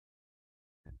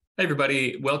Hi,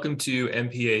 everybody. Welcome to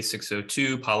MPA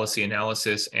 602, Policy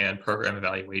Analysis and Program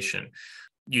Evaluation.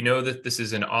 You know that this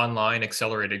is an online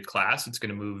accelerated class. It's going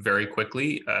to move very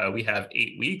quickly. We have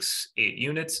 8 weeks, 8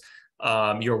 units.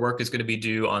 Your work is going to be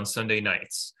due on Sunday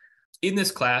nights. In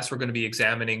this class, we're going to be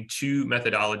examining 2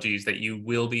 methodologies that you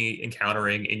will be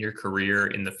encountering in your career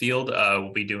in the field.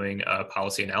 We'll be doing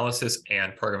policy analysis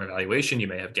and program evaluation, you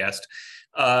may have guessed.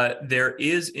 There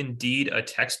is indeed a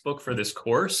textbook for this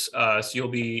course. So you'll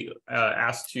be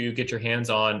asked to get your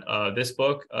hands on this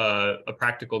book, A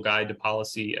Practical Guide to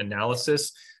Policy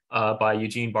Analysis by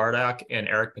Eugene Bardak and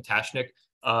Eric Potashnik.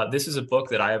 This is a book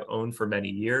that I have owned for many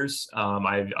years.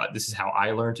 This is how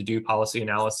I learned to do policy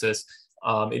analysis.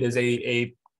 It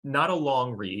is not a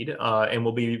long read, and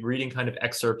we'll be reading kind of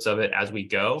excerpts of it as we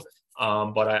go.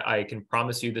 But I can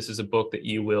promise you this is a book that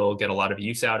you will get a lot of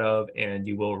use out of, and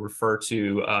you will refer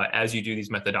to as you do these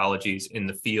methodologies in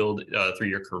the field through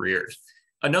your careers.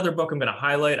 Another book I'm going to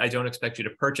highlight, I don't expect you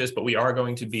to purchase, but we are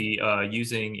going to be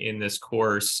using in this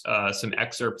course some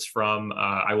excerpts from,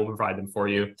 I will provide them for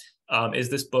you, is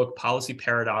this book, Policy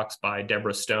Paradox by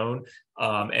Deborah Stone.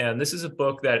 And this is a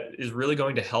book that is really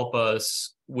going to help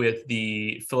us with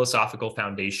the philosophical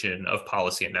foundation of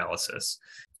policy analysis.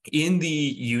 In the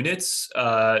units,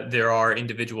 there are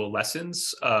individual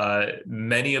lessons.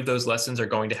 Many of those lessons are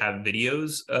going to have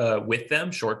videos with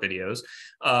them, short videos.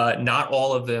 Not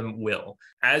all of them will.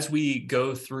 As we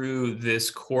go through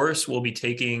this course, we'll be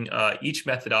taking each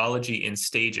methodology in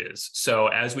stages. So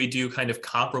as we do kind of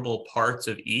comparable parts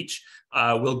of each,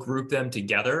 we'll group them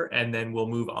together, and then we'll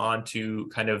move on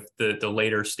to kind of the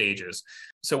later stages.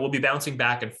 So we'll be bouncing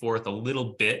back and forth a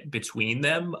little bit between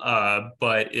them,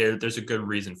 but there's a good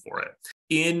reason for it.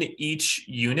 In each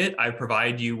unit, I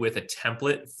provide you with a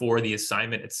template for the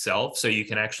assignment itself, so you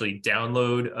can actually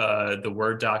download the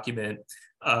Word document,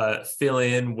 fill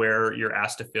in where you're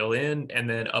asked to fill in, and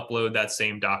then upload that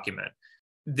same document.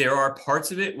 There are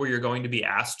parts of it where you're going to be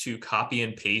asked to copy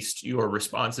and paste your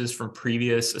responses from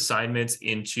previous assignments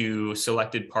into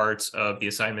selected parts of the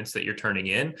assignments that you're turning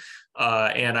in.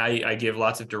 And I give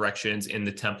lots of directions in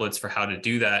the templates for how to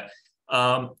do that.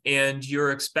 And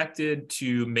you're expected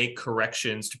to make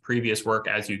corrections to previous work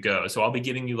as you go. So I'll be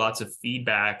giving you lots of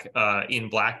feedback in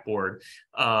Blackboard,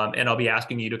 and I'll be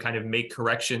asking you to kind of make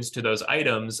corrections to those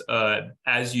items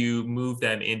as you move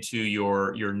them into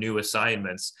your new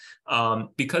assignments.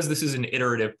 Because this is an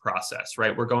iterative process,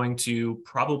 right? We're going to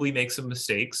probably make some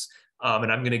mistakes,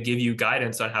 and I'm going to give you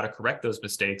guidance on how to correct those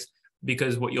mistakes.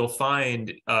 Because what you'll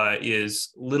find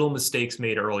is little mistakes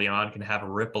made early on can have a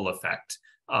ripple effect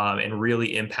and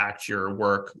really impact your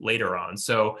work later on.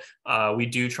 So we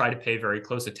do try to pay very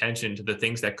close attention to the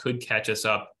things that could catch us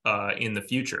up in the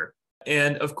future.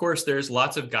 And of course, there's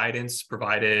lots of guidance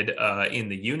provided in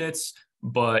the units.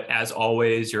 But as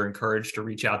always, you're encouraged to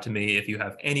reach out to me if you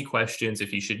have any questions,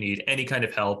 if you should need any kind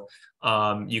of help.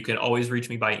 You can always reach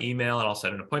me by email and I'll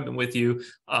set an appointment with you.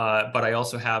 But I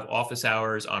also have office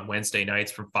hours on Wednesday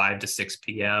nights from 5 to 6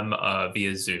 p.m.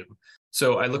 Via Zoom.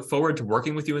 So I look forward to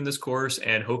working with you in this course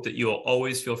and hope that you'll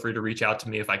always feel free to reach out to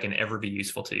me if I can ever be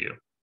useful to you.